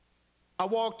I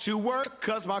walked to work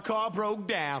 'cause my car broke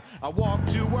down. I walked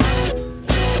to work.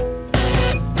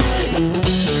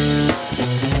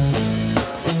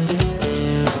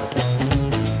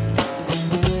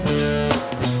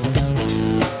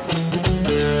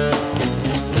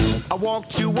 I walked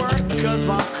to work 'cause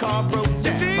my car broke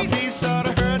down. My feet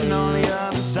started hurting on the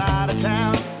other side of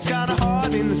town. It's kinda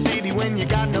hard in the city when you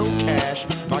got no cash.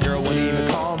 My girl wouldn't even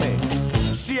call me.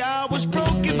 See, I was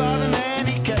broken by the man,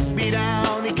 he kept me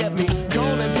down. He kept me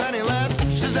cold and penniless,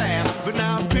 Shazam. But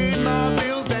now I'm paying my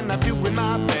bills and I'm doing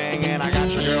my thing. And I got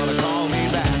your girl to call me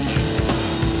back.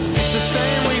 It's the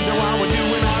same reason why we're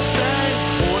doing our thing.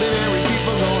 Ordinary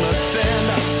people gonna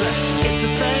stand up, say. It's the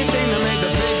same thing that made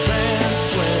the big band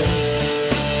swing.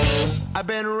 I've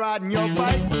been riding your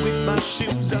bike with my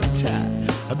shoes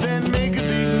untied. I've been making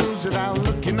big moves without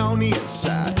looking on the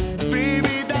inside.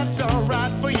 Baby, that's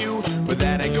alright for you, but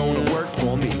that ain't gonna work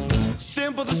for me.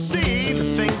 Simple to see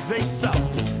the things they saw,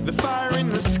 the fire in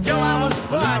the sky. I was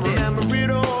blind. I remember it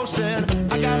all said,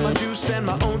 I got my juice and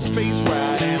my own space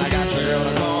ride, and I got your girl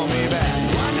to call me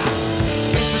back. Why not?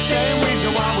 It's the same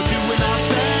reason why we're doing our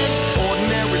thing.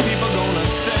 Ordinary people gonna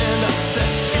stand up, say.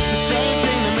 It's the same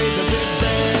thing that made the big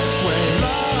band swing.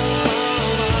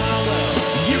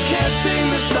 You can't sing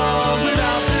the song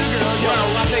without the girl. Well,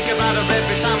 I think about it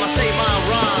every time I say my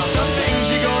rhyme. Some things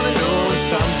you're gonna know and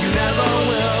some you never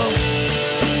will.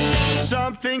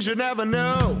 Some things you never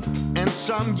know, and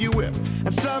some you will.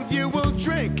 And some you will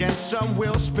drink, and some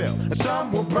will spill. And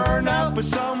some will burn up, and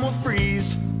some will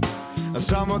freeze. And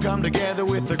some will come together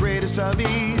with the greatest of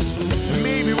ease. And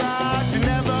maybe rock to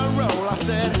never roll, I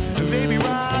said. And maybe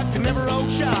rock to never roll,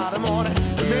 child, I'm on it.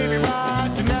 And maybe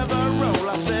rock to never roll,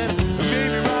 I said. And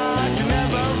maybe rock to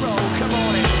never roll, come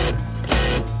on in.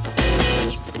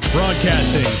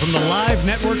 Broadcasting from the Live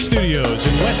Network Studios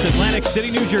in West Atlantic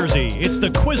City, New Jersey, it's the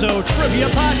Quizzo Trivia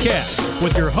Podcast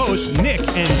with your hosts, Nick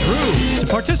and Drew. To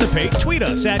participate, tweet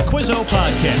us at Quizzo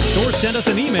Podcast or send us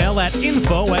an email at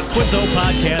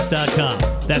info@QuizzoPodcast.com.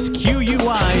 That's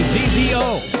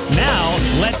QUIZZO. Now,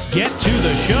 let's get to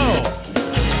the show.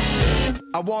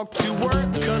 I walked to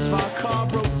work 'cause my car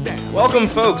broke down. Welcome,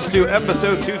 folks, to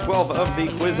episode 212 of the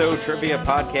Quizzo Trivia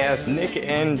Podcast. Nick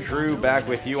and Drew back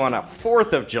with you on a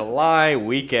 4th of July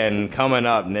weekend coming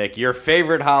up. Nick, your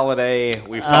favorite holiday.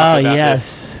 We've talked about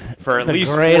this for at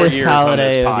least 4 years on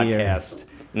this podcast.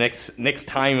 Nick's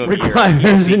time of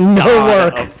requires year. no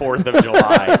work. Of 4th of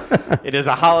July. It is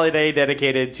a holiday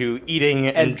dedicated to eating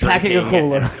and packing drinking a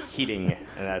cooler. and heating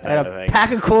and that type of thing.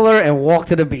 Pack a cooler and walk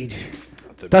to the beach.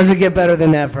 Doesn't get better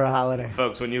than that for a holiday.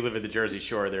 Folks, when you live at the Jersey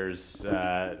Shore, there's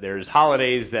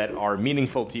holidays that are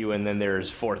meaningful to you, and then there's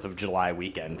 4th of July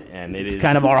weekend, and it's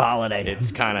kind of our holiday.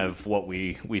 It's kind of what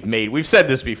we've made. We've said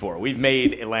this before. We've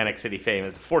made Atlantic City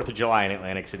famous. The 4th of July in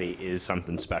Atlantic City is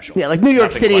something special. Yeah, like New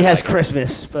York City has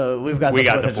Christmas, but we got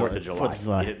the 4th of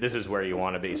July. This is where you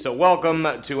want to be. So welcome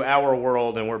to our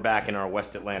world, and we're back in our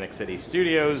West Atlantic City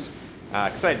studios.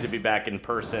 Excited to be back in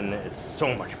person. It's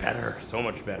so much better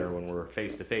when we're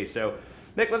face-to-face. So,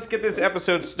 Nick, let's get this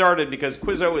episode started because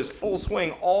Quizzo is full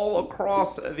swing all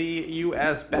across the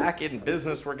U.S. Back in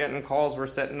business. We're getting calls. We're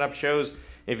setting up shows.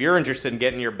 If you're interested in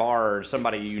getting your bar or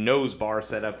somebody you know's bar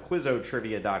set up,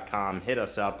 QuizzoTrivia.com. Hit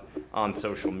us up on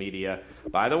social media.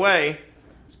 By the way,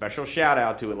 special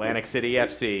shout-out to Atlantic City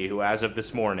FC, who as of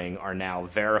this morning are now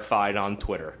verified on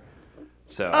Twitter.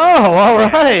 So, all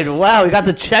right. Wow, we got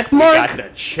the check mark? We got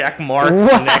the check mark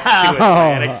next to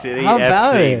Atlantic City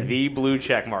FC, the blue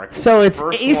check mark. So it's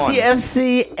First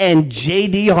ACFC one. and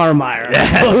JD Harmeyer.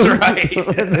 That's right.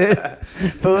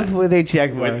 Both with a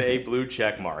check mark. With a blue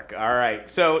check mark. All right.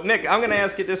 So, Nick, I'm going to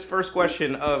ask you this first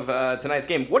question of tonight's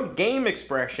game. What game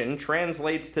expression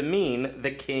translates to mean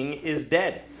the king is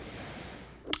dead?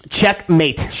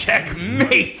 Checkmate.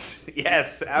 Checkmate.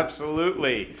 Yes,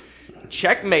 absolutely.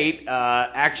 Checkmate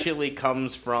actually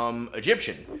comes from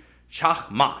Egyptian,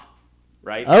 chahma,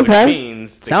 right? Okay. Which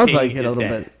means the Sounds king like it a is little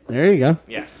dead. bit. There you go.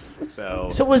 Yes. So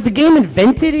was the game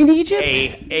invented in Egypt?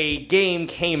 A game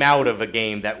came out of a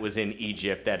game that was in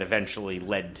Egypt that eventually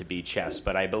led to be chess.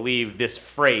 But I believe this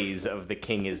phrase of the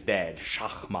king is dead,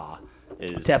 chahma,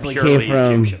 is definitely purely came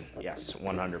from Egyptian. Yes,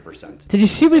 100%. Did you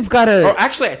see we've got a... Oh,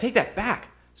 actually, I take that back.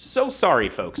 So sorry,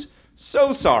 folks.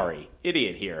 So sorry.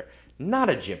 Idiot here. Not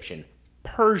Egyptian.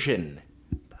 Persian,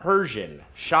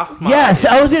 Shahmah. Yes,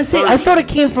 I was going to say, I thought it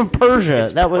came from Persia.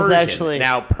 It's that was Persian. actually...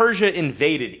 Now, Persia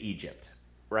invaded Egypt,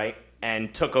 right?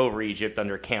 And took over Egypt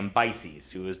under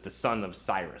Cambyses, who was the son of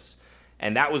Cyrus.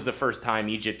 And that was the first time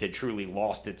Egypt had truly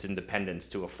lost its independence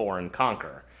to a foreign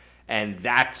conqueror. And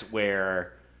that's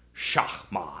where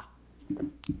Shahmah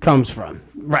comes from.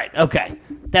 Right. Okay,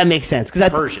 that makes sense. Because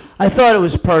Persian. I thought it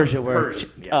was Persia. Where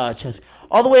Persian, yes. chess.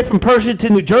 All the way from Persia to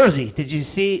New Jersey. Did you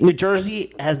see New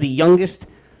Jersey has the youngest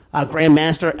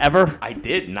grandmaster ever? I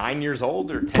did. 9 years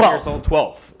old or 10 12. years old?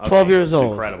 12. Okay. 12 years It's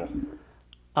old. incredible.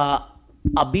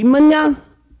 Abhimanya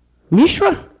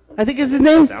Mishra, I think is his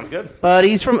name. Sounds good. But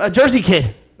he's from a Jersey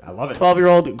kid. I love it.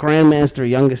 12-year-old grandmaster,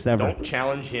 youngest ever. Don't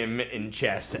challenge him in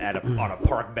chess on a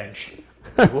park bench.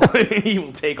 He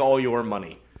will take all your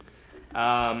money.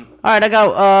 All right, I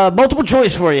got multiple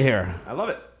choice for you here. I love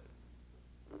it.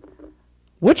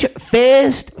 Which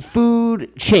fast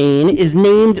food chain is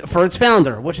named for its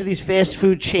founder? Which of these fast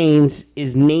food chains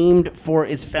is named for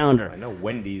its founder? I know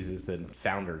Wendy's is the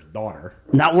founder's daughter.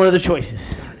 Not one of the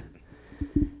choices.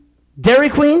 Dairy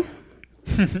Queen,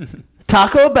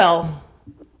 Taco Bell,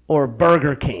 or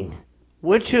Burger King?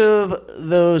 Which of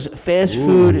those fast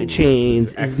food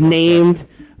chains is named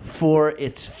for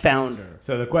its founder?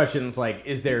 So the question's like,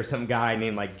 is there some guy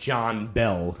named like John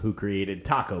Bell who created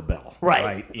Taco Bell?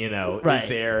 Right. You know, Right. is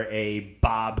there a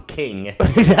Bob King?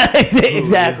 Exactly. the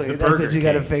That's what Burger you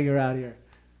got to King? figure out here.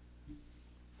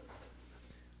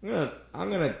 I'm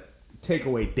gonna take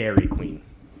away Dairy Queen.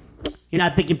 You're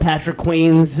not thinking Patrick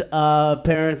Queen's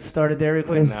parents started Dairy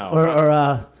Queen? No.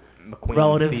 Or McQueen,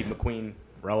 relatives? Steve McQueen,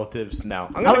 relatives. No,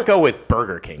 I'm gonna go with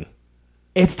Burger King.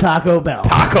 it's Taco Bell.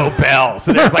 Taco Bell.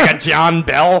 So there's like a John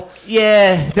Bell.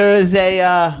 Yeah, there is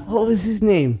a, what was his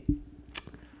name?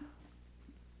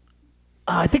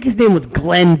 I think his name was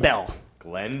Glenn Bell.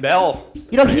 Glenn Bell.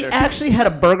 You know, he actually had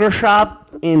a burger shop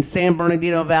in San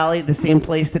Bernardino Valley, the same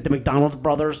place that the McDonald's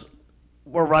brothers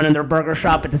were running their burger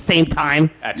shop at the same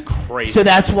time. That's crazy. So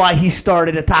that's why he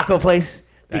started a taco place,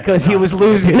 because he nuts. was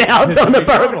losing out on the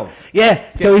burger. McDonald's. Yeah,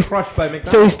 so getting crushed by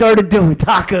McDonald's. So he started doing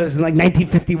tacos in like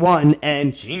 1951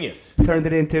 and Genius. turned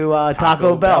it into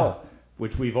Taco Bell.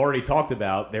 Which we've already talked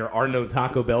about. There are no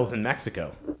Taco Bells in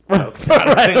Mexico. Right. Folks, not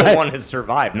a Right, single right. one has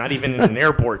survived, not even in an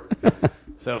airport.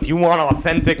 So if you want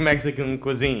authentic Mexican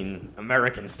cuisine,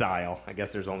 American style, I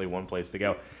guess there's only one place to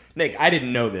go. Nick, I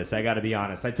didn't know this, I got to be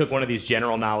honest. I took one of these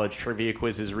general knowledge trivia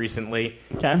quizzes recently,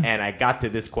 Okay. and I got to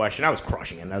this question. I was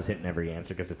crushing it, and I was hitting every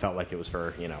answer because it felt like it was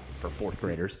for fourth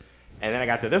graders. And then I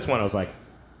got to this one, I was like,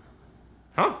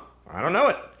 huh, I don't know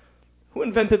it. Who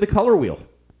invented the color wheel?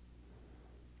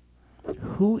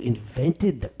 Who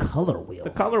invented the color wheel? The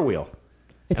color wheel.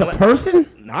 It's a person?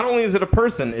 Not only is it a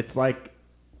person, it's like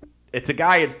it's a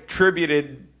guy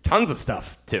attributed tons of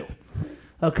stuff to.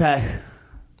 Okay.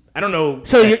 I don't know.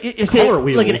 So that you're saying color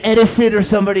like an wheels- Edison or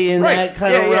somebody in right? that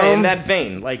kind of yeah, realm? in that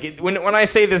vein. Like when I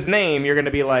say this name, you're going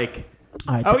to be like,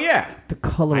 All right, oh yeah, the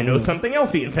color I know wheel. something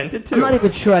else he invented too. I'm not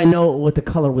even sure I know what the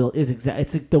color wheel is exactly.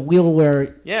 It's like the wheel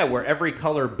where Yeah, where every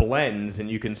color blends and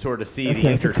you can sort of see the Okay,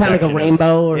 so intersection. it's kinda like a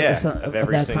rainbow or something of of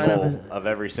every that single kind of of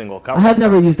every single color. I have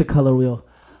never used a color wheel.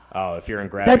 Oh, if you're in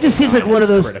graphic That just seems like design, one of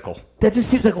it's those. critical. That just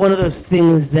seems like one of those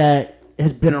things that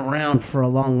has been around for a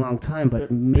long, long time. But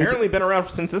maybe, Apparently been around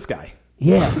since this guy.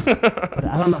 yeah. But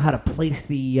I don't know how to place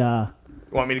the. You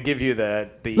want me to give you the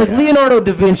Like Leonardo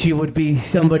da Vinci would be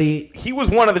somebody, He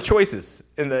was one of the choices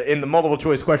in the multiple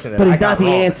choice question. That but he's I got not the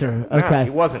wrong. answer. Nah, Okay, he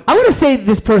wasn't. I'm gonna say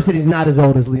this person is not as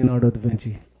old as Leonardo da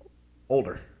Vinci.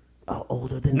 Older. Oh,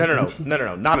 older than No, Da no, Vinci?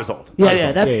 no, not as old. Yeah, Not as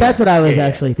yeah, old. that's what I was Yeah, yeah.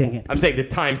 actually thinking. I'm saying the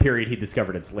time period he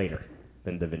discovered it's later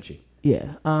than Da Vinci.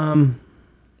 Yeah.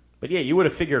 But yeah, you would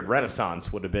have figured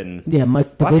Renaissance would have been. Yeah, Da Well,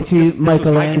 that's- Vinci, this was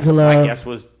Michelangelo. My guess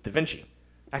was Da Vinci.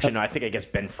 Actually, no, I think I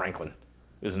guessed Ben Franklin.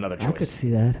 It was another I could choice.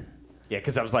 see that. Yeah,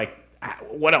 because I was like,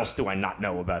 what else do I not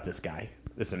know about this guy?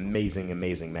 This amazing,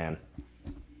 amazing man.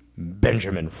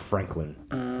 Benjamin Franklin.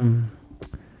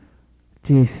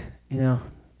 Jeez,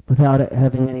 without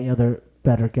having any other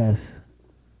better guess,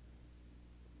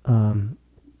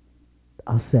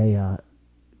 I'll say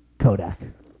Kodak.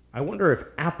 I wonder if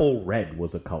apple red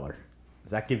was a color.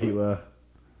 Does that give you a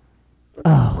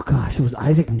Oh gosh, it was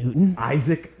Isaac Newton.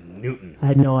 Isaac Newton? I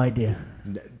had no idea.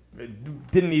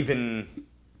 Didn't even.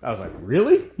 I was like,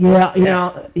 really? Yeah, you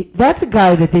know, that's a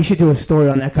guy that they should do a story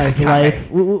on that guy's That guy.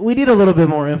 life. We need a little bit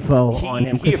more info on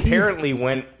him. He 'cause he's- apparently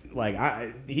went like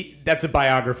that's a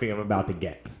biography I'm about to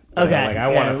get. You know, Okay. like I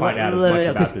want Yeah, to find out as let- much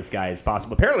yeah, 'cause- about this guy as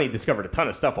possible. Apparently, he discovered a ton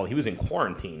of stuff while he was in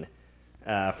quarantine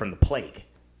from the plague.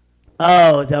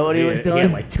 Oh, is that what he was He doing?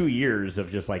 had like 2 years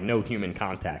of just like no human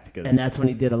contact. And that's when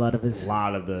he did a lot of his. a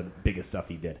lot of the biggest stuff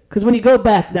he did. Because when you go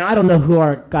back now, I don't know who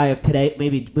our guy of today.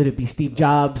 Maybe would it be Steve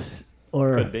Jobs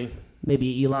or Could be.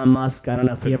 maybe Elon Musk? I don't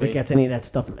know if he Could ever be. gets any of that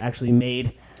stuff actually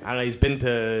made. I don't know. He's been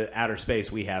to outer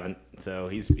space. We haven't. So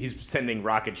he's sending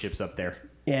rocket ships up there.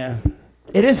 Yeah,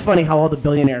 it is funny how all the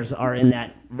billionaires are in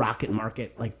that rocket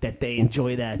market, like that they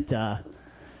enjoy that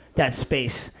that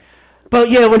space. But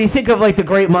yeah, when you think of like the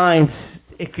great minds,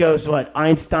 it goes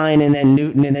Einstein and then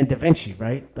Newton and then Da Vinci,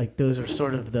 right? Like those are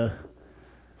sort of the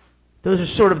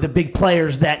big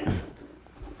players that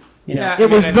it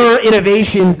was their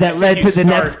innovations that led to the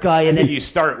next guy. And then you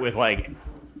start with like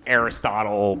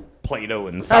Aristotle, Plato,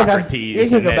 and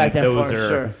Socrates, and then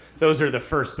those are the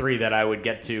first three that I would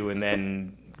get to, and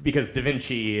then because Da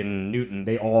Vinci and Newton,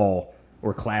 they all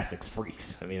were classics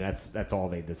freaks. I mean, that's all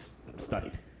they just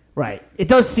studied. Right. It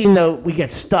does seem though we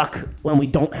get stuck when we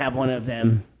don't have one of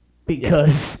them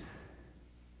because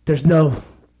there's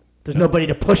nobody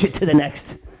to push it to the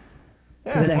next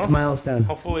milestone.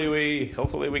 Hopefully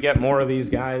we get more of these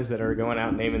guys that are going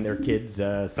out naming their kids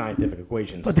scientific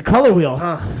equations. But the color wheel,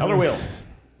 huh? Color wheel.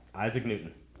 Isaac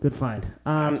Newton. Good find.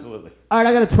 Absolutely. All right,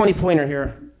 I got a 20-pointer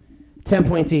here. 10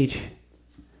 points each.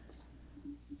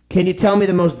 Can you tell me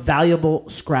the most valuable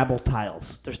Scrabble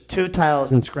tiles? There's 2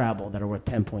 tiles in Scrabble that are worth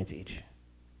 10 points each.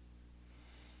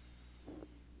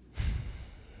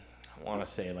 I want to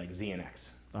say like Z and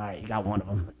X. All right, you got one of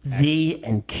them. Z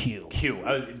and Q.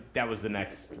 That was the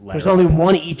next letter. There's only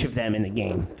one each of them in the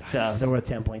game, so they're worth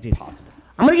 10 points each. Possible.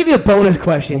 I'm going to give you a bonus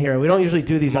question here. We don't usually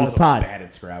do these on the pod. Bad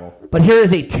at Scrabble. But here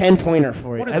is a 10-pointer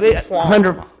for you. What is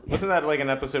 100. Wasn't that like an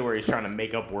episode where he's trying to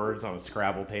make up words on a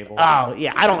Scrabble table? Oh,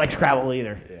 yeah. I don't like Scrabble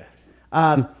either.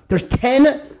 Yeah. There's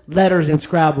 10 letters in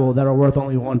Scrabble that are worth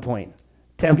only 1 point.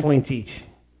 10 points each.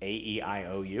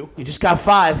 A-E-I-O-U? You just got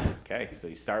 5. Okay, so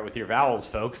you start with your vowels,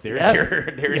 folks. You're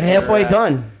halfway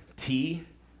done. T.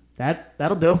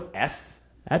 That'll do. S.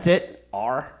 That's it.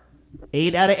 R.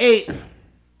 8 out of 8.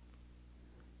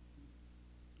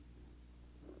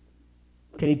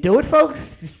 Can you do it,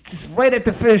 folks? Just right at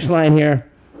the finish line here.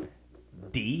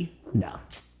 D. No.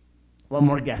 One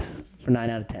more guess for 9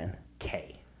 out of 10.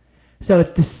 K. So it's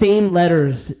the same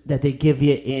letters that they give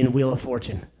you in Wheel of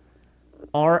Fortune.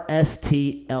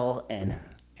 R-S-T-L-N.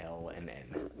 L and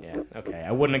N. Yeah, okay.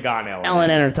 I wouldn't have gone L. L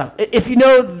and N are top. If you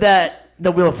know that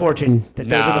the Wheel of Fortune, that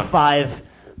those are the 5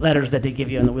 letters that they give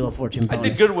you on the Wheel of Fortune bonus. I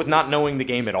did good with not knowing the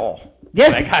game at all.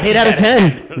 Yeah, 8 out of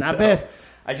 10. Not bad.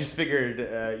 I just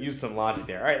figured use some logic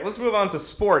there. All right, let's move on to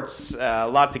sports. A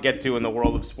lot to get to in the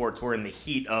world of sports. We're in the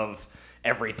heat of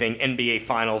everything. NBA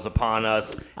Finals upon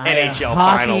us. NHL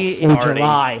Finals starting. In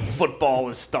July. Football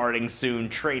is starting soon.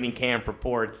 Training camp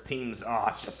reports. Teams,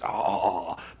 it's just,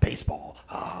 baseball.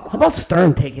 How about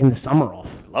Stern taking the summer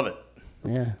off? Love it.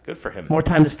 Yeah. Good for him. More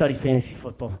time to study fantasy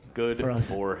football. Good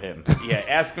for him. Yeah,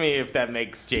 ask me if that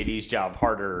makes JD's job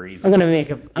harder or easier.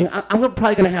 I'm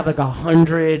probably gonna have like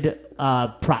 100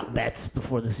 prop bets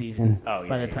before the season. Oh, yeah,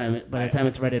 by the time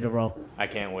it's ready to roll. I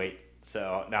can't wait.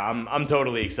 So no, I'm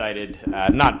totally excited.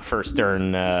 Not for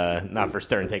Stern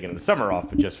taking the summer off,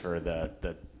 but just for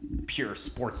the pure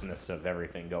sportsness of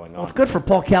everything going on. Well, it's good for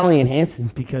Paul Kelly and Hanson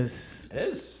because it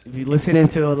is. If you listen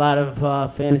into a lot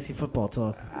of fantasy football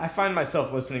talk, I find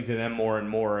myself listening to them more and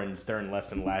more, and Stern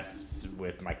less and less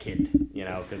with my kid.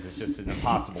 Because it's just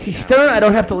impossible. See, Stern, I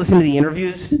don't have to listen to the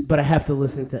interviews, but I have to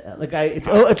listen to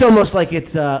it's almost like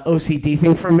it's a OCD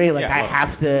thing for me. Like I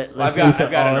have to listen I've to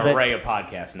got all an of it. array of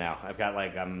podcasts now. I've got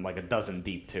I'm like a dozen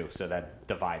deep too, so that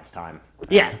divides time.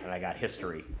 Yeah, and I got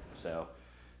history, so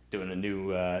doing a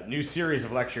new series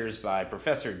of lectures by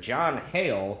Professor John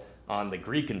Hale on the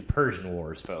Greek and Persian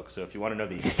Wars, folks. So if you want to know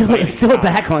these, still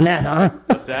back on that, huh?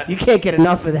 What's that? You can't get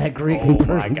enough of that Greek and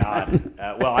Persian. Oh my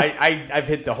God! Well, I've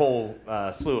hit the whole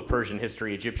slew of Persian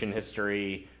history, Egyptian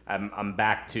history. I'm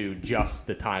back to just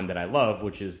the time that I love,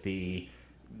 which is the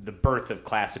birth of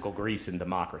classical Greece and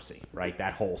democracy. Right,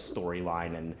 that whole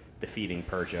storyline and defeating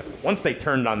Persia. Once they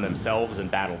turned on themselves and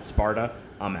battled Sparta,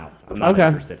 I'm out. I'm not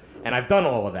interested. And I've done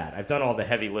all of that. I've done all the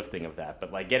heavy lifting of that.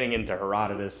 But getting into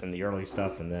Herodotus and the early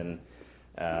stuff, and then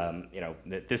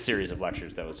this series of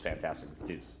lectures that was fantastic. This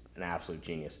dude's an absolute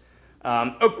genius.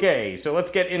 Okay, so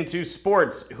let's get into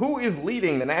sports. Who is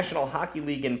leading the National Hockey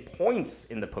League in points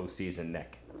in the postseason,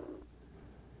 Nick?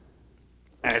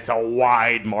 And it's a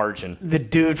wide margin. The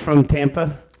dude from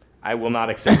Tampa. I will not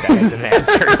accept that as an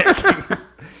answer, Nick.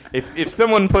 If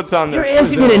someone puts on their... You're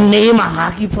asking me to name a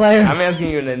hockey player? I'm asking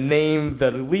you to name the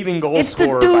leading goal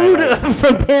scorer. It's the dude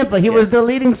from Tampa. He was the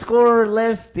leading scorer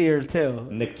last year, too.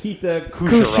 Nikita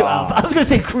Kucherov. I was going to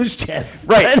say Khrushchev.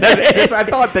 Right. I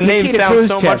thought the name sounds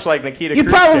so much like Nikita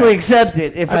Khrushchev. You'd probably accept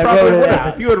it if I wrote it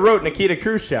out. If you had wrote Nikita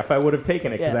Khrushchev, I would have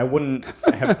taken it because I wouldn't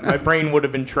have... My brain would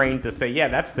have been trained to say, yeah,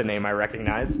 that's the name I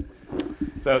recognize.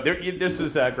 So this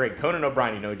is great. Conan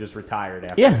O'Brien, just retired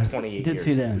after 28 years. Did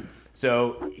see that.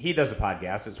 So he does a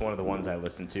podcast. It's one of the ones I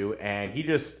listen to. And he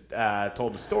just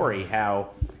told a story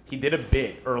how he did a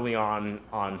bit early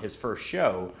on his first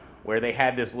show where they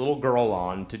had this little girl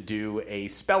on to do a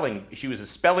spelling.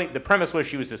 The premise was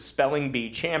she was a spelling bee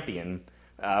champion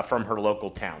from her local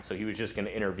town. So he was just going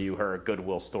to interview her, a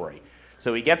goodwill story.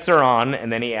 So he gets her on,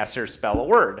 and then he asks her to spell a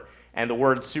word. And the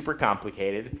word's super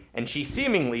complicated, and she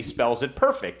seemingly spells it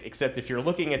perfect, except if you're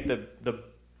looking at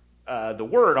the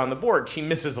word on the board, she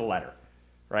misses a letter,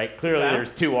 right? Clearly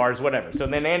there's 2 R's, whatever. So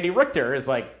then Andy Richter is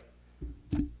like,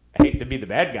 I hate to be the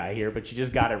bad guy here, but you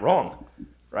just got it wrong,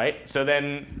 right? So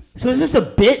is this a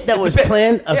bit that was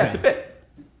planned? Okay. Yeah, it's a bit.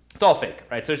 It's all fake,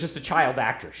 right? So it's just a child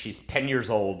actress. She's 10 years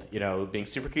old, being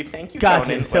super cute. Thank you, gotcha.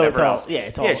 Conan. So whatever else.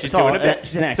 She's doing a bit.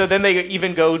 She's an actress. So then they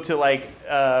even go to like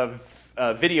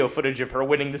video footage of her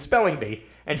winning the spelling bee,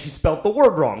 and she spelt the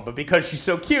word wrong. But because she's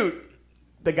so cute,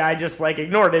 the guy just like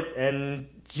ignored it, and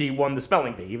she won the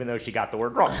spelling bee, even though she got the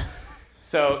word wrong.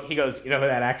 So he goes, you know who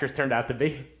that actress turned out to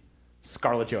be?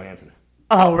 Scarlett Johansson.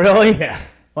 Oh, really? Yeah.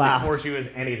 Wow. Before she was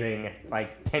anything,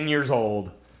 like 10 years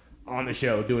old, on the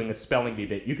show doing a spelling bee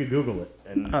bit. You could Google it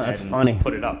and funny.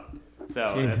 Put it up. So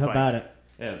Jeez, how about it?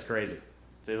 Yeah, it's crazy.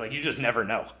 So he's like, you just never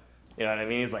know. You know what I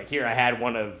mean? He's like, here, I had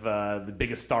one of the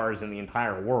biggest stars in the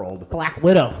entire world. Black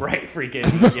Widow. Right,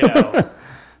 freaking,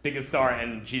 biggest star,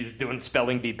 and she's doing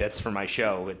spelling bee bits for my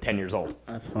show at 10 years old.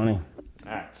 That's funny.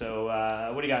 All right, so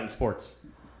what do you got in sports?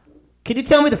 Can you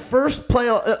tell me the first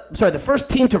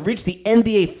team to reach the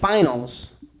NBA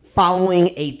Finals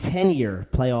following a 10-year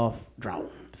playoff drought?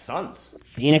 Suns.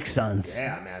 Phoenix Suns.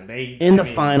 Yeah, man.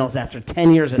 Finals after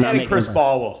 10 years of not making Chris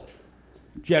Paul will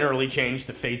generally change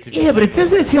the fates of but it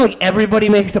doesn't seem like everybody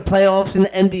makes the playoffs in the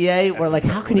NBA. Where like,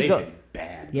 how can you go? Been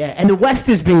bad. Yeah, and the West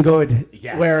has been good.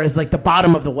 Yes. Whereas like the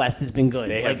bottom of the West has been good.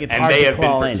 They have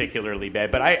been particularly bad.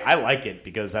 But I like it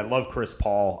because I love Chris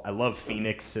Paul. I love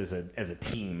Phoenix as a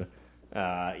team.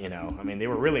 I mean, they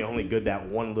were really only good that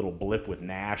one little blip with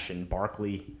Nash and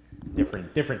Barkley.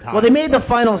 Different times. Well, they made the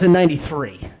finals in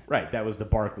 '93. Right, that was the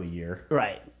Barkley year.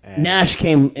 Right. Nash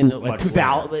came in the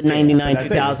 99,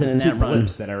 2000 in that run.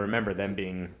 Blips that I remember them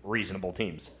being reasonable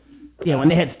teams. Yeah, when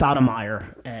they had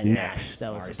Stoudemire and Nash,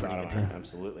 that was a pretty good team.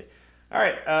 Absolutely. All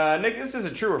right, Nick, this is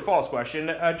a true or false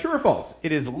question. True or false?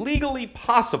 It is legally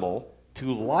possible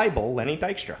to libel Lenny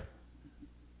Dykstra.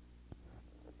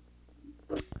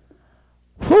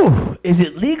 Whew. Is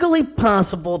it legally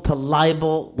possible to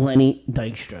libel Lenny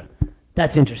Dykstra?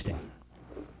 That's interesting.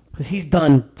 Because he's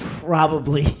done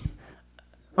probably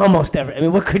almost everything. I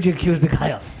mean, what could you accuse the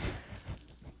guy of?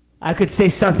 I could say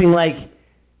something like,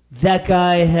 that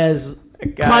guy has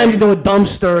climbed into a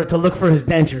dumpster to look for his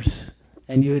dentures.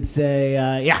 And you would say,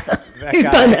 he's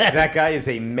done that. That guy is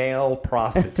a male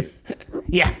prostitute.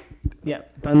 Yeah,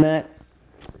 done that.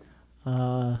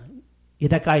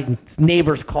 That guy's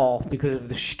neighbors call because of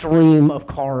the stream of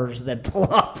cars that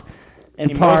pull up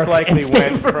and he park. Most likely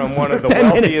went from one of the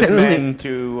wealthiest men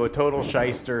to a total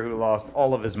shyster who lost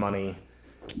all of his money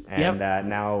and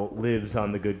now lives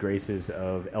on the good graces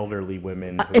of elderly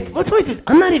women. What's funny is,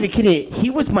 I'm not even kidding. He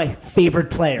was my favorite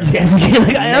player. Yes,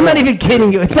 I'm not even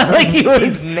kidding you. It's not like he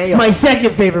was my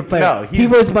second favorite player. No, he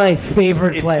was my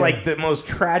favorite player. It's like the most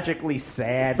tragically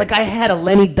sad. Like I had a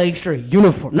Lenny Dykstra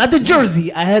uniform, not the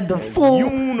jersey. I had the full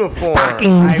uniform,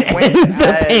 stockings, I went and the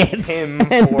as pants.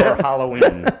 him for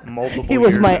Halloween multiple He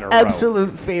was years my in a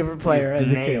absolute favorite player His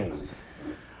as a nails.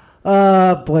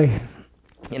 kid. Boy.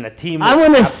 In a team I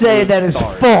want to say that stars.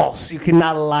 is false. You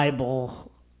cannot libel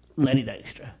Lenny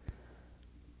Dykstra.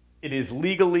 It is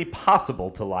legally possible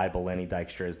to libel Lenny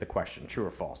Dykstra is the question. True or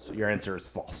false? Your answer is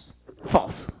false.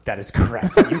 False. That is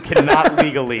correct. You cannot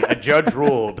legally. A judge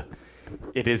ruled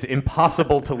it is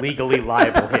impossible to legally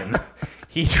libel him.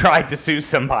 He tried to sue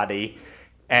somebody,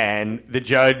 and the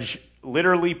judge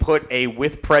literally put a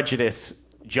with prejudice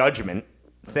judgment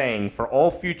saying for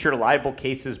all future libel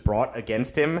cases brought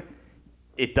against him,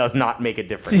 it does not make a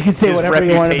difference. So you can say His whatever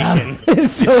you want about reputation him.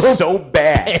 is so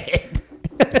bad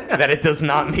that it does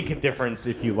not make a difference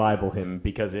if you libel him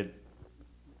because it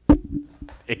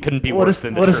couldn't be worse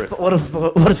than the truth. What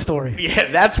a story. Yeah,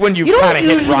 that's when you don't kind of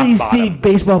hit rock bottom. usually see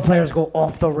baseball players go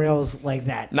off the rails like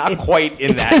that. Not quite in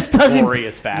that just doesn't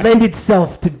glorious fashion. lend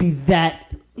itself to be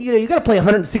that. You got to play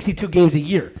 162 games a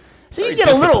year, so Very you get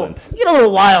a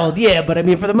little wild. Yeah, but I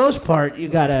mean, for the most part, you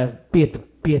got to be at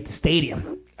the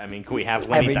stadium. I mean, can we have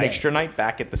Lenny Dykstra night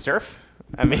back at the Surf?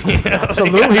 I mean,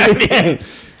 absolutely.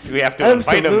 Do we have to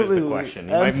invite him? Is the question.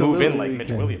 He might move in like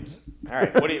Mitch Williams. All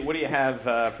right, what do you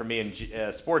have for me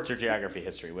in sports or geography,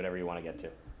 history, whatever you want to get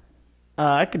to?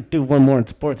 I could do one more in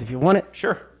sports if you want it.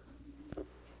 Sure.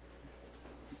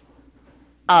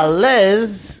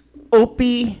 Ales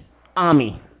Opi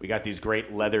Ami. We got these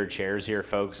great leather chairs here,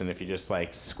 folks, and if you just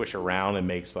like squish around, it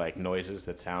makes like noises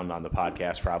that sound on the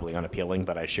podcast probably unappealing,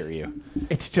 but I assure you,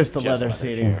 It's just the leather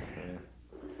seating. chair.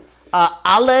 Yeah.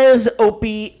 Ales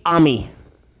Opi Ami.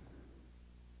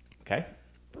 Okay.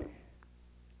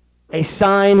 A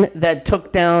sign that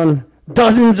took down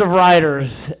dozens of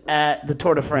riders at the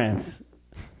Tour de France.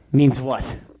 Means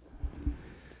what?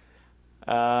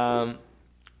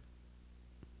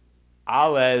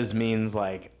 Ales means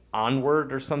like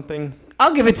onward or something.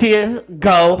 I'll give it to you.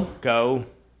 Go.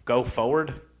 Go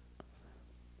forward.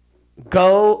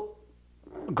 Go,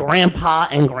 Grandpa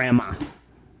and Grandma.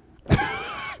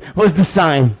 Was the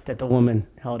sign that the woman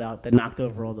held out that knocked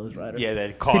over all those riders. Yeah,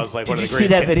 that caused like did one of you the see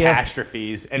greatest that video?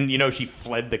 catastrophes. And she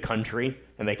fled the country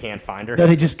and they can't find her. No,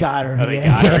 they just got her. Oh, they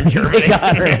got her in Germany. They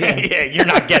got her, yeah. Yeah, you're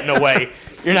not getting away.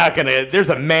 You're not gonna. There's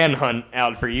a manhunt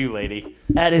out for you, lady.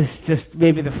 That is just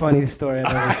maybe the funniest story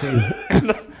I've ever seen.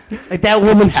 Like that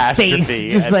woman's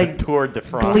face, just at like the Tour de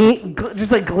France.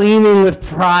 just like gleaming with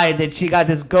pride that she got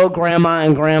this "Go Grandma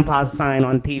and Grandpa" sign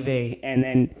on TV, and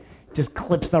then just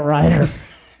clips the rider,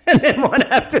 and then one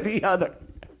after the other.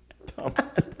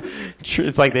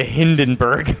 It's like the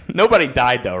Hindenburg. Nobody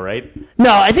died though, right?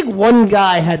 No, I think one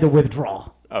guy had to withdraw.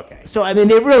 Okay. So I mean,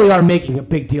 they really are making a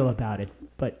big deal about it,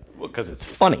 but Well, because it's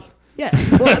funny. yeah.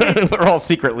 Well, I mean, We're all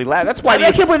secretly laughing. That's why.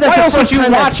 I can't believe that's why the else would first you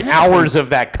time watch that's happened. hours of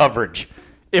that coverage?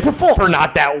 If false. for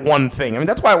not that one thing. I mean,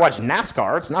 that's why I watch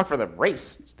NASCAR. It's not for the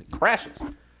race. It's the crashes.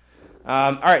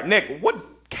 All right, Nick. What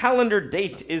calendar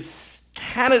date is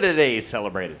Canada Day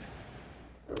celebrated?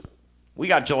 We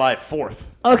got July 4th.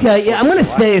 Okay, yeah, I'm going to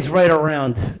July. say it's right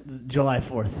around July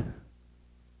 4th.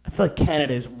 I feel like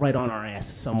Canada is right on our ass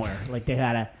somewhere. Like they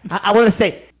had a... I want to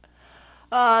say...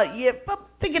 yeah, I'm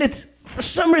thinking it's... For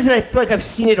some reason, I feel like I've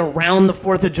seen it around the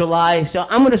 4th of July, so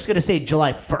I'm just going to say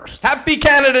July 1st. Happy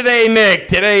Canada Day, Nick.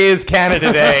 Today is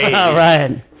Canada Day. All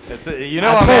right. I'm pulled asking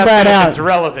that if out. it's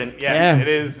relevant. Yes, Yeah. it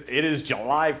is. It is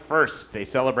July 1st. They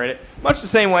celebrate it much the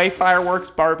same way. Fireworks,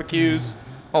 barbecues,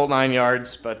 whole 9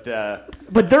 yards. But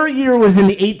But their year was in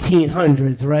the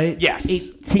 1800s, right? Yes.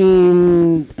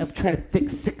 I'm trying to think,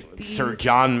 60s? Sir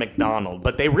John Macdonald.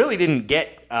 But they really didn't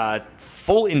get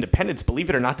full independence, believe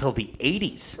it or not, till the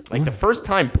 80s. Like the first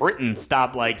time Britain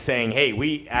stopped like saying, hey,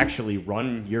 we actually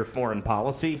run your foreign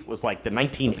policy was like the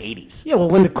 1980s. Yeah, well,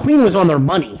 when the Queen was on their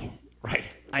money, Right.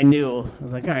 I knew. I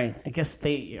was like, all right, I guess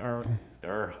they are...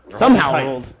 They're Somehow tight.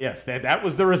 ruled. Yes, that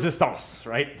was the resistance,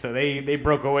 right? So they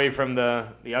broke away from the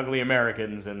ugly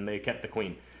Americans and they kept the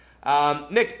Queen.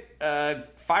 Nick,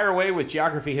 fire away with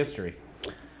geography history.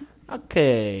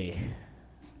 Okay.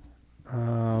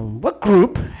 What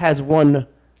group has won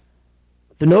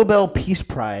the Nobel Peace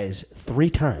Prize 3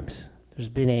 times? There's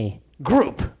been a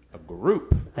group. A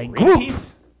group. A group.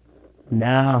 Greenpeace?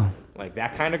 No. Like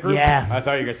that kind of group? Yeah. I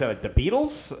thought you were going to say like the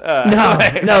Beatles?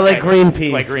 No, like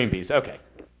Greenpeace. Like Greenpeace, okay.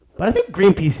 But I think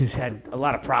Greenpeace has had a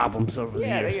lot of problems over the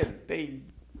Yeah, years. they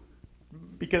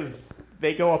because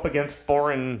they go up against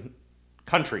foreign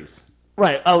countries.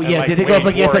 Right. Oh, yeah. like, Did they go up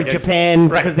wage against war like against- Japan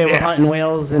Right, because they were yeah. hunting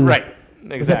whales? And Right. Was that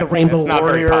the Exactly. Rainbow It's not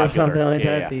very Warrior or popular. something like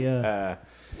Yeah, that? yeah.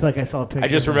 I feel like I saw a picture. I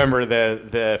just of that. remember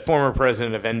the former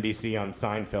president of NBC on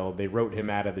Seinfeld. They wrote him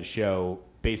out of the show.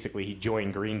 Basically, he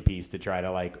joined Greenpeace to try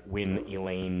to like win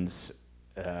Elaine's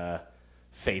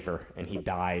favor, and he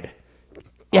died.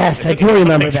 Yes, I do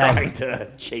remember Like, that. trying to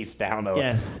chase down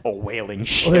Yes. a whaling Well,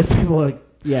 ship. there's people like,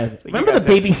 yeah. Remember guys the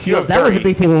baby have- you seals? have That was a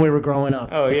very- big thing when we were growing up.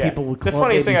 Oh that yeah. People would The call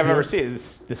funniest baby thing I've ever seals. seen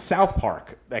is the South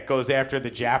Park that goes after the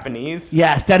Japanese.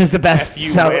 Yes, that is the best. F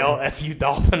you whale, F you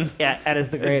dolphin. Yeah, that is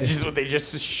the It's greatest. just they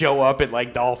just show up at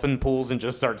like dolphin pools and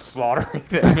just start slaughtering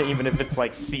them, even if it's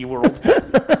like SeaWorld.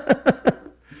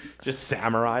 Just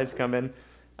samurais come in.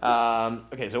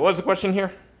 Okay, so what was the question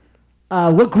here?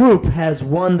 What group has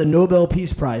won the Nobel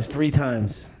Peace Prize 3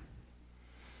 times?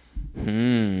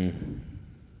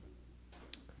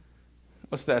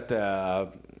 What's that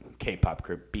K-pop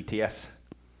group? BTS.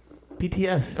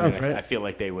 BTS. Sounds right. I feel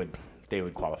like they would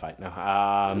qualify. No.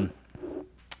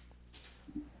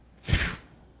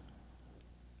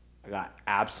 I got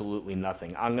absolutely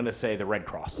nothing. I'm gonna say the Red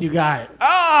Cross. You got it.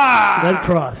 Ah! Red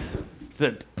Cross. It's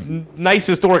the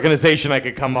nicest organization I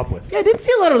could come up with. Yeah, I didn't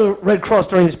see a lot of the Red Cross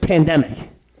during this pandemic.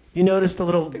 You noticed a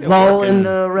little lull in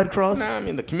the Red Cross? No, I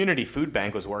mean the community food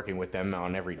bank was working with them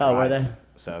on every drive. Oh, were they?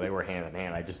 So they were hand in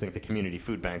hand. I just think the community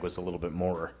food bank was a little bit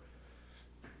more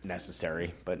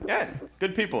necessary. But yeah,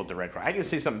 good people at the Red Cross. I can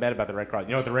say something bad about the Red Cross.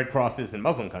 You know what the Red Cross is in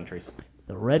Muslim countries?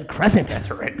 The Red Crescent. That's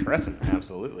a Red Crescent.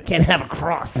 Absolutely. Can't have a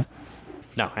cross.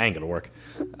 No, ain't gonna work.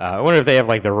 I wonder if they have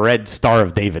like the Red Star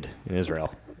of David in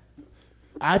Israel.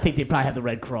 I think they probably have the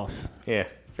Red Cross. Yeah,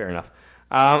 fair enough.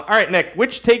 All right, Nick,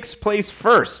 which takes place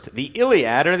first, the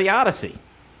Iliad or the Odyssey?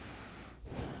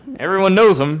 Everyone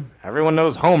knows them. Everyone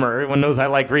knows Homer. Everyone knows I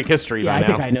like Greek history by I now.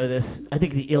 think I know this. I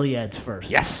think the Iliad's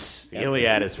first. Yes, the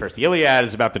Iliad is first. The Iliad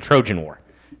is about the Trojan War.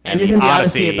 And isn't the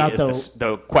Odyssey about is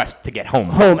the quest to get home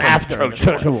after the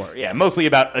Trojan War? Yeah, mostly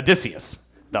about Odysseus,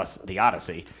 thus the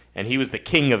Odyssey. And he was the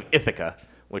king of Ithaca,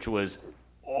 which was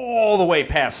all the way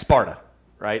past Sparta,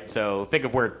 right? So think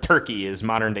of where Turkey is,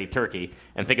 modern-day Turkey,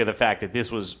 and think of the fact that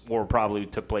this war probably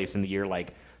took place in the year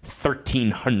like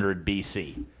 1300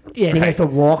 BC. Yeah, and he has to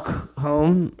walk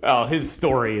home. Well, his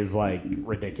story is like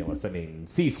ridiculous. I mean,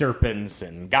 sea serpents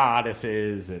and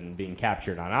goddesses and being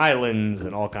captured on islands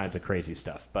and all kinds of crazy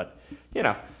stuff. But, you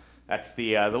know, that's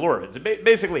the lure of it. So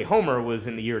basically, Homer was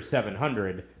in the year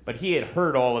 700, but he had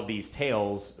heard all of these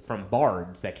tales from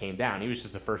bards that came down. He was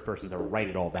just the first person to write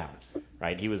it all down,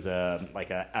 right? He was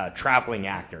a traveling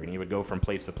actor, and he would go from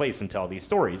place to place and tell these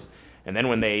stories. And then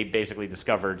when they basically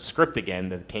discovered script again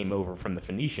that came over from the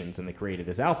Phoenicians and they created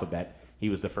this alphabet, he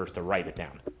was the first to write it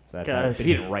down. So that's how, but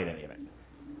he didn't write any of it.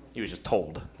 He was just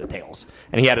told the tales.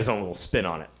 And he had his own little spin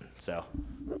on it. So,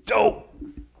 dope!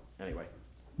 Anyway.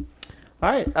 All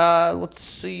right, let's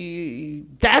see.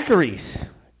 Daiquiris.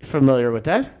 Familiar with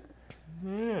that?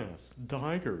 Yes,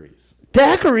 daiquiris.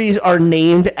 Daiquiris are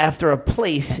named after a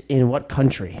place in what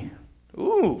country?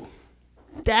 Ooh.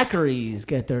 Daiquiris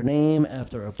get their name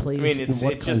after a place. I mean, in it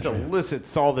what just country?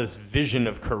 elicits all this vision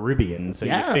of Caribbean. So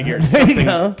Yeah, you figure there you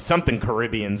go. something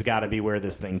Caribbean's got to be where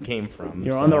this thing came from.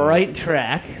 You're on the right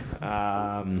track.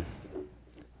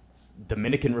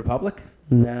 Dominican Republic?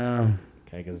 No.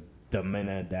 Okay, because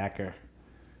Dakar.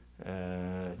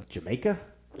 Jamaica?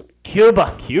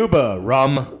 Cuba. Cuba.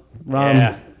 Rum.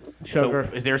 Sugar.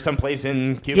 So is there some place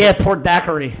in Cuba? Yeah, Port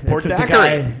Daiquiri. Port That's what the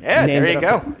Daiquiri. guy Yeah, named there you it go.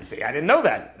 after. See, I didn't know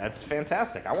that. That's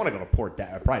fantastic. I want to go to Port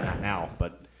Daiquiri. Probably not now,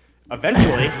 but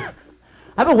eventually.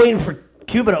 I've been waiting for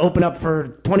Cuba to open up for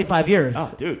 25 years.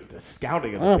 Oh, dude, the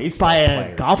scouting of I'll the baseball buy a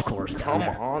players. golf course down Come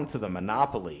there. on to the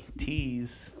Monopoly.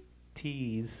 Tease.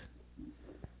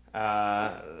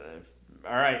 All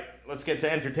right, let's get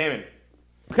to entertainment.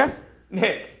 Okay.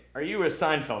 Nick, are you a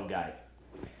Seinfeld guy?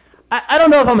 I don't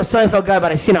know if I'm a Seinfeld guy,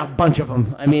 but I've seen a bunch of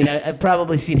them. I mean, I've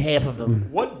probably seen half of them.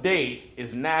 What date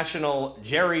is National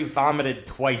Jerry Vomited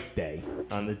Twice Day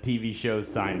on the TV show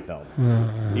Seinfeld?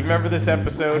 Do you remember this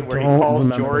episode where he don't calls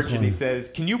remember George this and one. he says,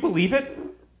 "Can you believe it?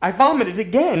 I vomited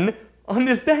again on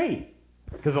this day."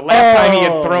 Because the last time he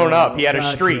had thrown up, he had a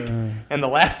gotcha. streak. And the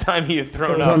last time he had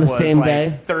thrown was up on the was same like day?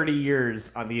 30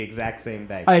 years on the exact same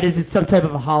day. All right, is it some type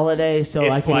of a holiday so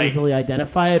I It's can like- easily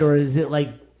identify it, or is it like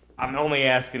I'm only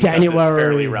asking because it's January.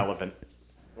 fairly relevant.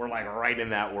 We're like right in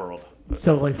that world.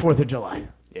 so like 4th of July?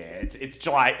 Yeah, it's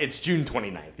July. It's June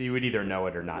 29th. You would either know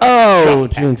it or not. Oh,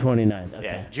 Just June passed. 29th. Okay.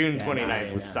 Yeah, June Yeah, 29th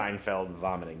no, was no. Seinfeld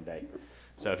vomiting day.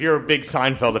 So if you're a big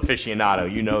Seinfeld aficionado,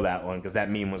 you know that one because that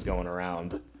meme was going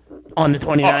around. On the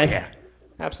 29th? Oh, yeah.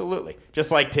 Absolutely.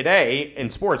 Just like today in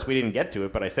sports, we didn't get to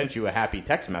it, but I sent you a happy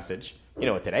text message. You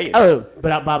know what today is? Oh,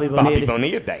 but Bobby Bonilla. Bobby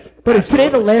Bonilla Day. But is today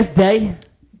the last day?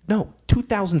 No,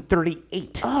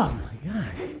 2038. Oh, my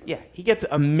gosh. Yeah, he gets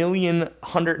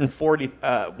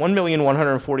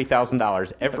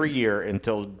 $1,140,000 every year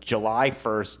until July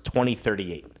 1st,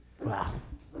 2038. Wow.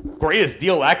 Greatest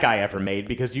deal that guy ever made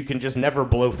because you can just never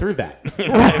blow through that. You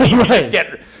know what I mean? You just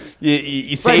get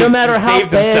you save, no matter you how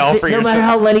saved himself for no yourself. matter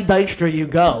how Lenny Dykstra you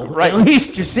go, Right. at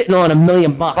least you're sitting on $1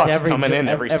 million Bucks every coming in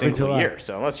every single July. year.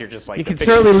 So unless you're just like You the can biggest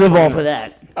certainly live trillionaire- off of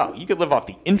that. Oh, you could live off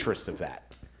the interest of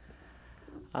that.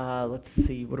 Let's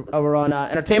see. We're on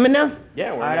entertainment now? Yeah,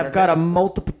 we're All right, on I've got a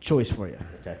multiple choice for you.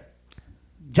 Okay.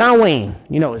 John Wayne.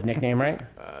 You know his nickname, right?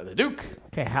 The Duke.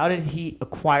 Okay, how did he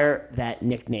acquire that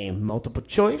nickname? Multiple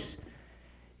choice.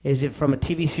 Is it from a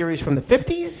TV series from the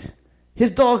 50s, his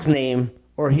dog's name,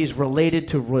 or he's related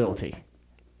to royalty?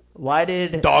 Why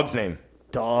did... Dog's name.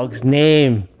 Dog's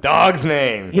name. Dog's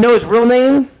name. You know his real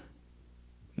name?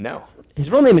 No. His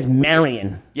real name is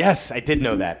Marion. Yes, I did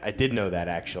know that. I did know that,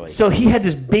 actually. So he had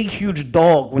this big, huge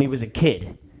dog when he was a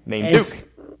kid. Named And Duke.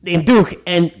 Named Duke.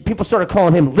 And people started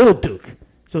calling him Little Duke.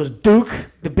 So it was Duke,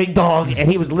 the big dog, and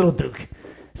he was Little Duke.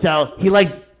 So he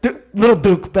liked Little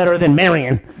Duke better than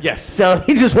Marion. Yes. So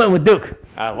he just went with Duke.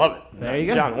 I love it. There you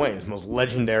go. John Wayne's most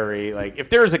legendary. Like, if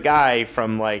there's a guy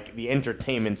from like the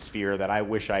entertainment sphere that I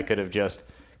wish I could have just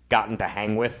gotten to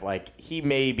hang with, like he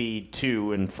may be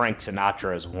 2 and Frank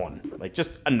Sinatra is 1. Like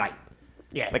just a night.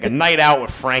 Yeah. Like a night out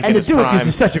with Frank And in the his Duke prime. is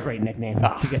just such a great nickname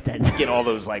to get that. Get all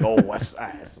those like old West.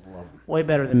 I just love them. Way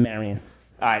better than Marion.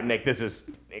 All right, Nick, this is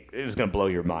going to blow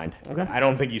your mind. Okay. I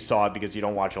don't think you saw it because you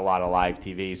don't watch a lot of live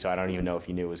TV, so I don't even know if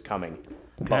you knew it was coming.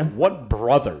 Okay. But what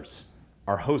brothers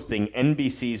are hosting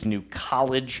NBC's new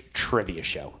college trivia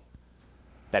show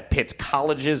that pits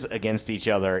colleges against each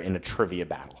other in a trivia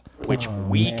battle, which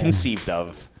we conceived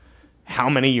of how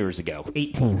many years ago?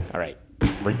 18. All right.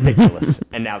 Ridiculous.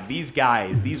 And now these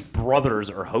guys, these brothers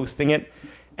are hosting it,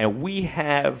 and we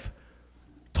have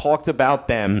talked about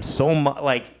them so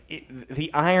much.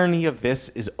 The irony of this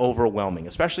is overwhelming,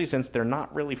 especially since they're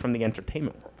not really from the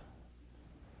entertainment world.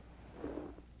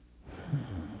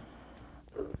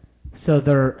 So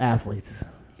they're athletes.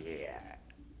 Yeah.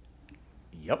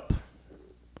 Yep.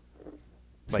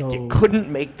 Like, So- you couldn't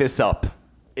make this up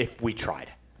if we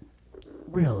tried.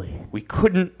 Really? We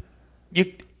couldn't.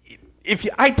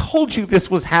 I told you this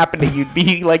was happening, you'd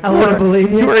be like, I wouldn't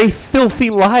believe you. You're a filthy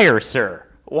liar, sir.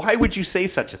 Why would you say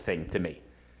such a thing to me?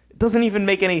 It doesn't even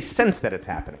make any sense that it's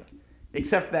happening,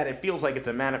 except that it feels like it's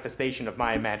a manifestation of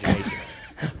my imagination.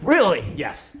 Really?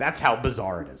 Yes, that's how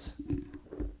bizarre it is.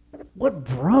 What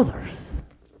brothers?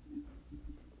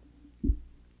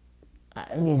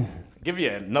 I mean, I'll give you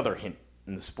another hint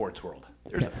in the sports world.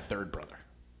 There's a third brother.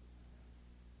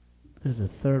 there's a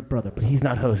third brother, but he's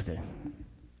not hosting.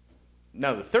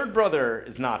 No, the third brother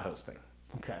is not hosting.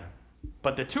 Okay.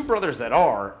 But the two brothers that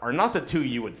are not the two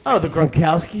you would think. Oh, the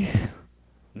Gronkowskis?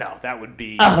 No, that would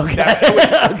be... Oh, okay. that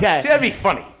would, Okay. See, that'd be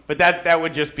funny. But that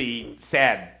would just be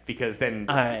sad because then,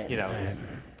 All right, you know... all right.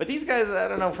 But these guys, I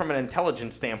don't know, from an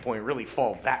intelligence standpoint, really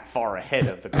fall that far ahead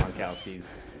of the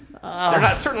Gronkowskis.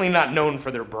 They're certainly not known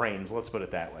for their brains, let's put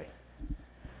it that way.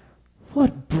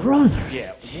 What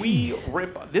brothers? Yeah, we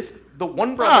rip... The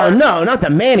one Oh, brother... no, not the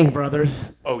Manning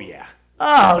brothers. Oh, yeah.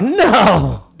 Oh,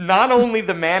 no. Not only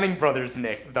the Manning brothers,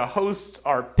 Nick, the hosts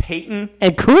are Peyton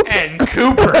And Cooper? and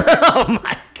Cooper. Oh,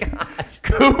 my gosh.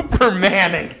 Cooper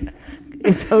Manning.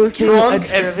 It's hosting Drunk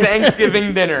a at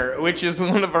Thanksgiving dinner, which is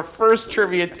one of our first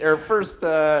trivia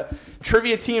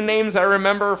team names I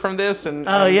remember from this. And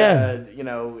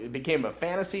it became a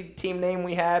fantasy team name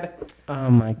we had. Oh,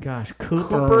 my gosh.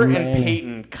 Cooper and Manning.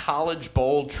 Peyton, College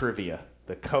Bowl Trivia,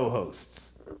 the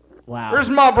co-hosts. Wow. Where's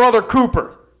my brother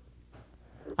Cooper?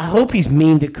 I hope he's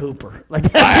mean to Cooper. Like,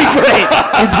 that'd be great.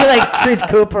 If he, like, treats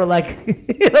Cooper like...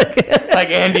 Like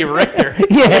Andy Richter.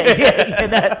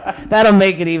 That'll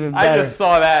make it even I better. just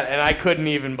saw that and I couldn't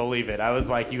even believe it. I was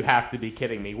like, "You have to be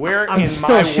kidding me!" I'm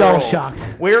still shell-shocked.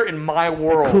 Where in my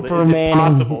world Cooper is it Manning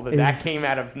possible that is- came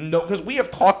out of no? Because we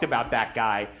have talked about that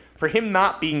guy for him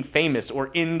not being famous or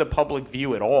in the public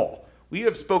view at all. We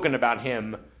have spoken about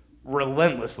him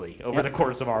relentlessly over the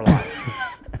course of our lives.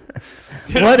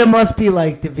 What it must be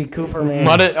like to be Cooper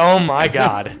Manning. Oh my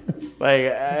God! Like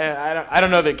I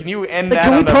don't know that. Can you end that?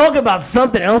 Can we on the talk about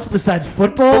something else besides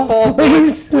football,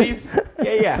 please? please?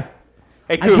 Yeah.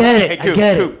 Hey, I Coop. get it, Hey, I Coop.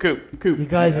 get it. Coop. You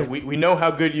guys are- We know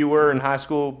how good you were in high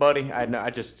school, buddy. I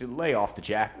just lay off the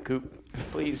jack, Coop.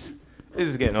 Please. This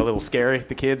is getting a little scary.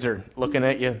 The kids are looking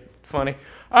at you funny.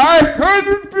 I could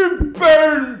have been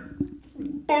better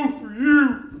both of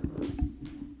you.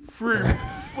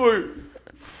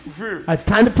 It's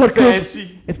time to put Fancy.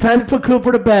 Cooper. It's time to put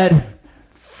Cooper to bed.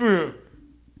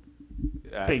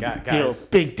 Big guys,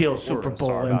 deal. Super we're Bowl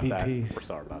sorry about that. MVPs. We're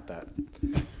sorry about that.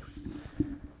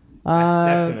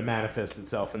 That's going to manifest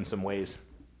itself in some ways.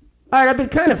 All right, I've been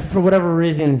kind of, for whatever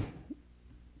reason,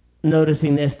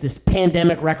 noticing this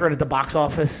pandemic record at the box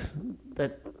office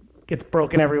that gets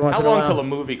broken every once How in a while. long till a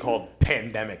movie called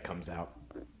Pandemic comes out?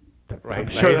 Right? I'm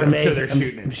sure they're making. they're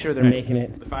shooting it. I'm sure they're making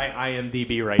it. If I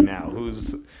IMDb right now,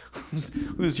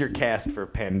 who's your cast for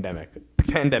Pandemic?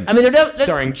 Pandemic. I mean, they're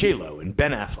starring J-Lo and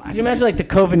Ben Affleck. Can you imagine like the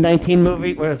COVID-19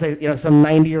 movie where it's like, some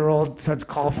 90-year-old starts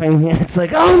coughing and it's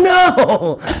like, oh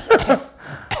no,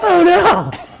 oh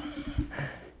no,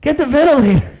 get the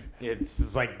ventilator. It's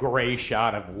this like gray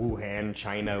shot of Wuhan,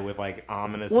 China, with like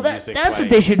ominous Well, music. that's playing.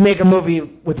 what they should make a movie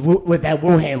with that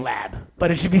Wuhan lab,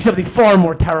 but it should be something far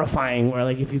more terrifying. Where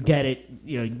like if you get it,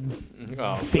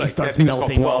 Oh, face starts I think it's called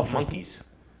melting 12 off. Monkeys.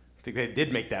 I think they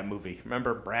did make that movie.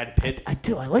 Remember Brad Pitt? I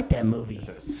do. I like that movie.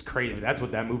 It's crazy. That's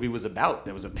what that movie was about.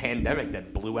 There was a pandemic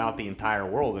that blew out the entire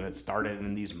world, and it started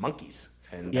in these monkeys.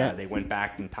 And Yeah. they went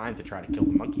back in time to try to kill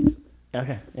the monkeys.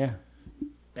 Okay, yeah,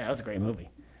 that was a great movie.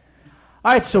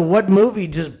 All right, so what movie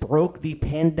just broke the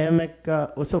pandemic?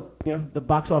 The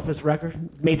box office record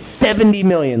made $70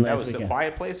 million That last was the weekend.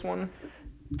 Quiet Place one.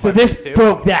 So Quiet this Place 2?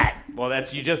 broke that. Well,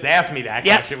 you just asked me that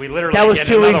Yep. question. We literally that was get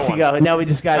 2 another weeks one. ago, and now we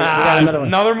just got it. We got another one.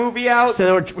 Another movie out.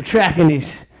 So we're tracking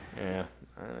these. Yeah,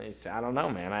 I don't know,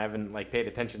 man. I haven't paid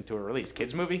attention to a release.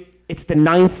 Kids movie. It's the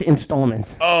 9th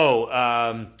installment. Oh,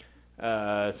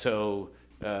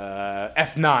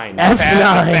 F9. F9.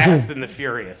 Fast and the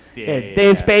Furious. Yeah, Day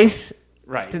in Space.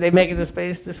 Right. Did they make it to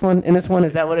space? This one? In this one,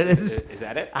 is that what it is? Is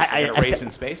that it? I They're gonna race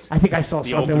in space? I think I saw The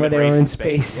something where ultimate they were race in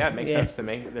space. Yeah, it makes sense to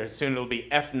me. Soon it'll be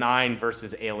F9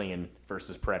 versus Alien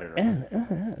versus Predator.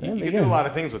 You can do a lot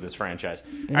of things with this franchise.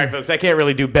 All right, folks, I can't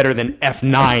really do better than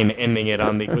F9 ending it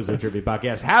on the Quizzo Trivia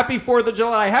Podcast. Happy 4th of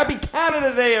July. Happy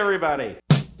Canada Day, everybody.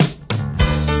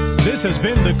 This has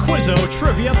been the Quizzo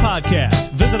Trivia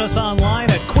Podcast. Visit us online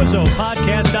at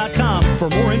QuizzoPodcast.com for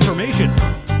more information.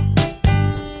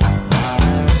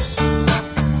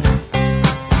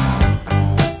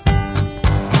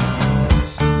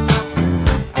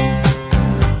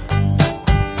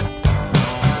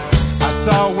 I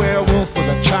saw a werewolf with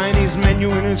a Chinese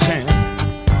menu in his hand,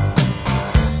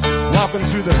 walking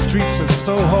through the streets of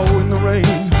Soho in the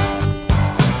rain.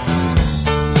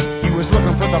 He was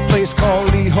looking for the place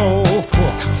called Lee Ho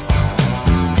Fooks,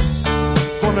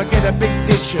 gonna get a big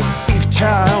dish of beef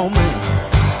chow mein.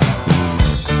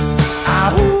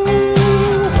 Ahoo,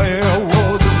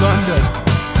 werewolves of London.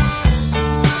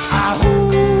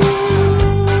 Ahoo,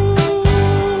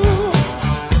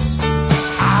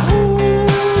 ahoo,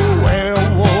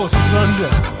 werewolves of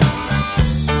London.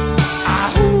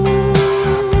 Ahoo,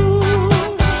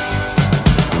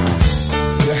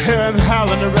 you hear him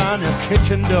howling around your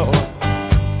kitchen door.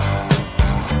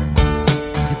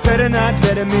 You better not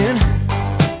let him in.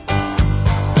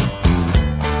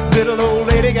 Little old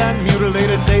lady got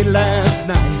mutilated late last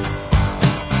night.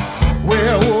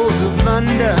 Werewolves of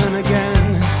London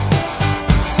again.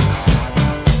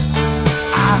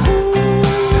 Ahoo,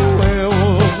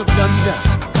 werewolves of London.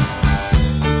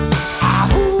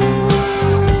 Ahoo,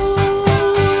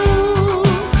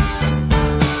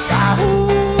 ahoo,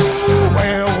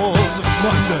 werewolves of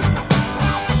London.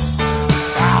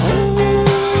 Ahoo.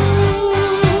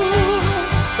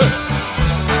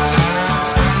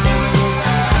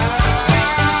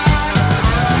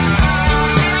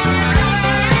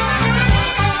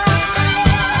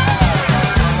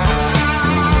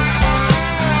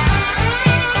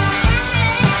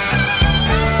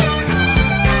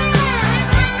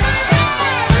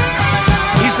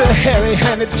 The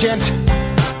hairy-handed gent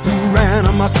who ran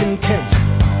amok in Kent.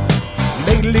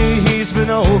 Lately he's been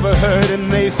overheard in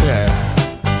Mayfair.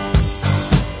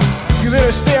 You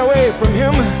better stay away from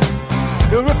him.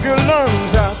 He'll rip your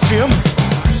lungs out, Jim.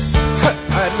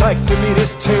 I'd like to meet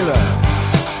his tailor.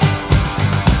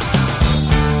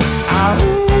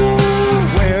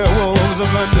 Ahoo, werewolves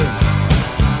of London.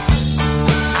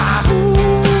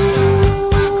 Ahoo.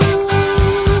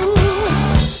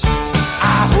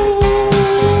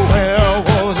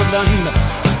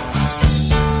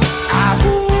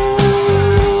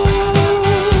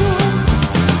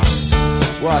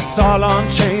 Well, I saw Lon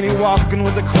Chaney walking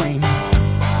with the Queen,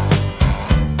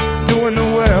 doing the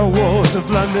werewolves of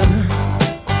London.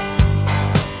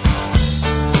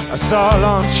 I saw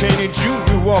Lon Chaney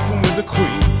Jr. walking with the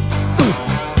Queen,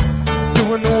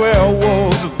 doing the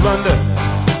werewolves of London.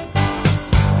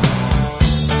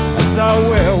 I saw a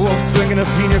werewolf drinking a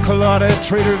pina colada at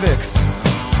Trader Vic's.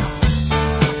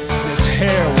 His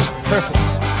hair was perfect.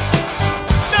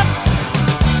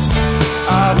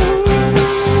 Ahoo.